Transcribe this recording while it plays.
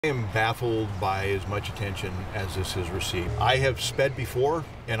I am baffled by as much attention as this has received. I have sped before,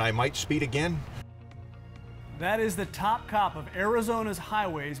 and I might speed again. That is the top cop of Arizona's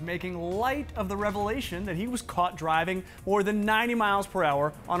highways making light of the revelation that he was caught driving more than 90 miles per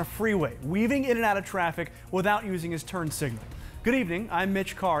hour on a freeway, weaving in and out of traffic without using his turn signal. Good evening, I'm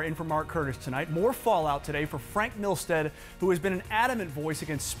Mitch Carr in for Mark Curtis tonight. More fallout today for Frank Milstead, who has been an adamant voice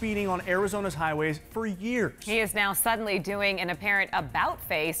against speeding on Arizona's highways for years. He is now suddenly doing an apparent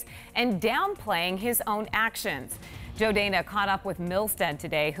about-face and downplaying his own actions. Joe Dana caught up with Milstead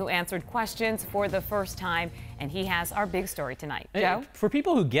today, who answered questions for the first time, and he has our big story tonight. Joe? For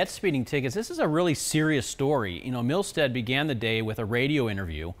people who get speeding tickets, this is a really serious story. You know, Milstead began the day with a radio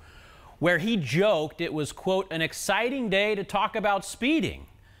interview where he joked it was, quote, an exciting day to talk about speeding,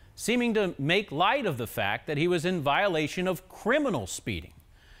 seeming to make light of the fact that he was in violation of criminal speeding.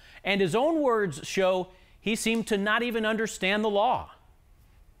 And his own words show he seemed to not even understand the law.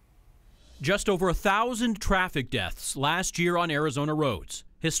 Just over 1,000 traffic deaths last year on Arizona roads.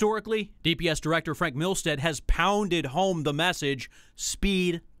 Historically, DPS Director Frank Milstead has pounded home the message,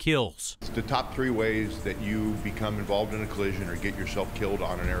 speed kills. It's the top 3 ways that you become involved in a collision or get yourself killed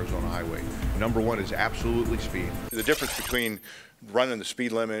on an Arizona highway. Number 1 is absolutely speed. The difference between running the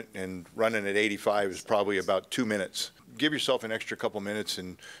speed limit and running at 85 is probably about 2 minutes. Give yourself an extra couple minutes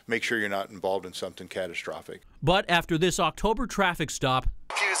and make sure you're not involved in something catastrophic. But after this October traffic stop,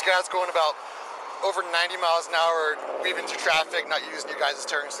 these guys going about over 90 miles an hour, weaving through traffic, not using you guys'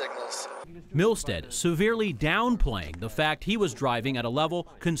 turn signals. Milstead severely downplaying the fact he was driving at a level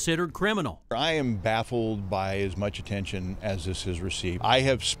considered criminal. I am baffled by as much attention as this has received. I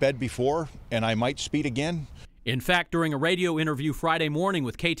have sped before, and I might speed again. In fact, during a radio interview Friday morning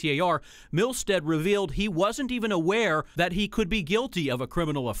with KTAR, Milstead revealed he wasn't even aware that he could be guilty of a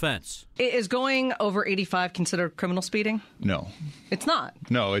criminal offense. Is going over 85 considered criminal speeding? No. It's not?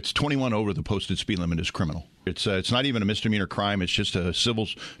 No, it's 21 over the posted speed limit is criminal. It's not even a misdemeanor crime. It's just a civil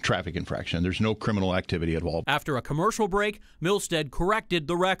traffic infraction. There's no criminal activity at all. After a commercial break, Milstead corrected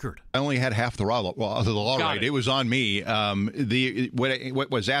the record. I only had half the law right. It was on me. What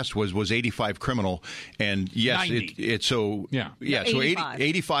was asked was 85 criminal, and yes, so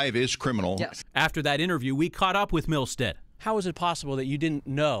 85 is criminal. Yes. After that interview, we caught up with Milstead. How is it possible that you didn't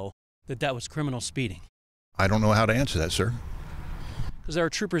know that was criminal speeding? I don't know how to answer that, sir. Because there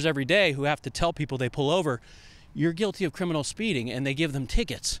are troopers every day who have to tell people they pull over, you're guilty of criminal speeding, and they give them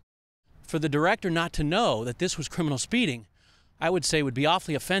tickets. For the director not to know that this was criminal speeding, I would say would be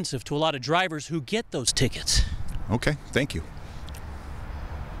awfully offensive to a lot of drivers who get those tickets. Okay, thank you.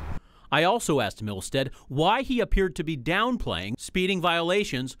 I also asked Milstead why he appeared to be downplaying speeding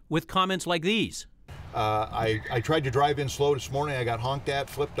violations with comments like these. I tried to drive in slow this morning. I got honked at,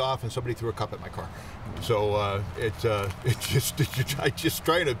 flipped off, and somebody threw a cup at my car. So I just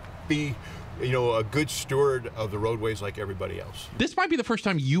try to be, a good steward of the roadways like everybody else. This might be the first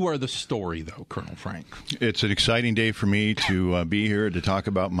time you are the story, though, Colonel Frank. It's an exciting day for me to be here to talk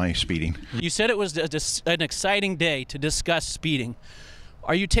about my speeding. You said it was an exciting day to discuss speeding.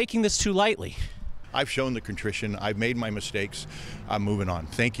 Are you taking this too lightly? I've shown the contrition. I've made my mistakes. I'm moving on.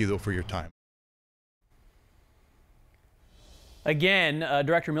 Thank you, though, for your time. Again,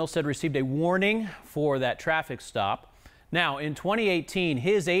 Director Milstead received a warning for that traffic stop. Now, in 2018,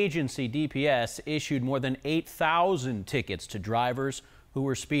 his agency, DPS, issued more than 8,000 tickets to drivers who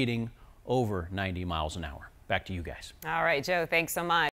were speeding over 90 miles an hour. Back to you guys. All right, Joe, thanks so much.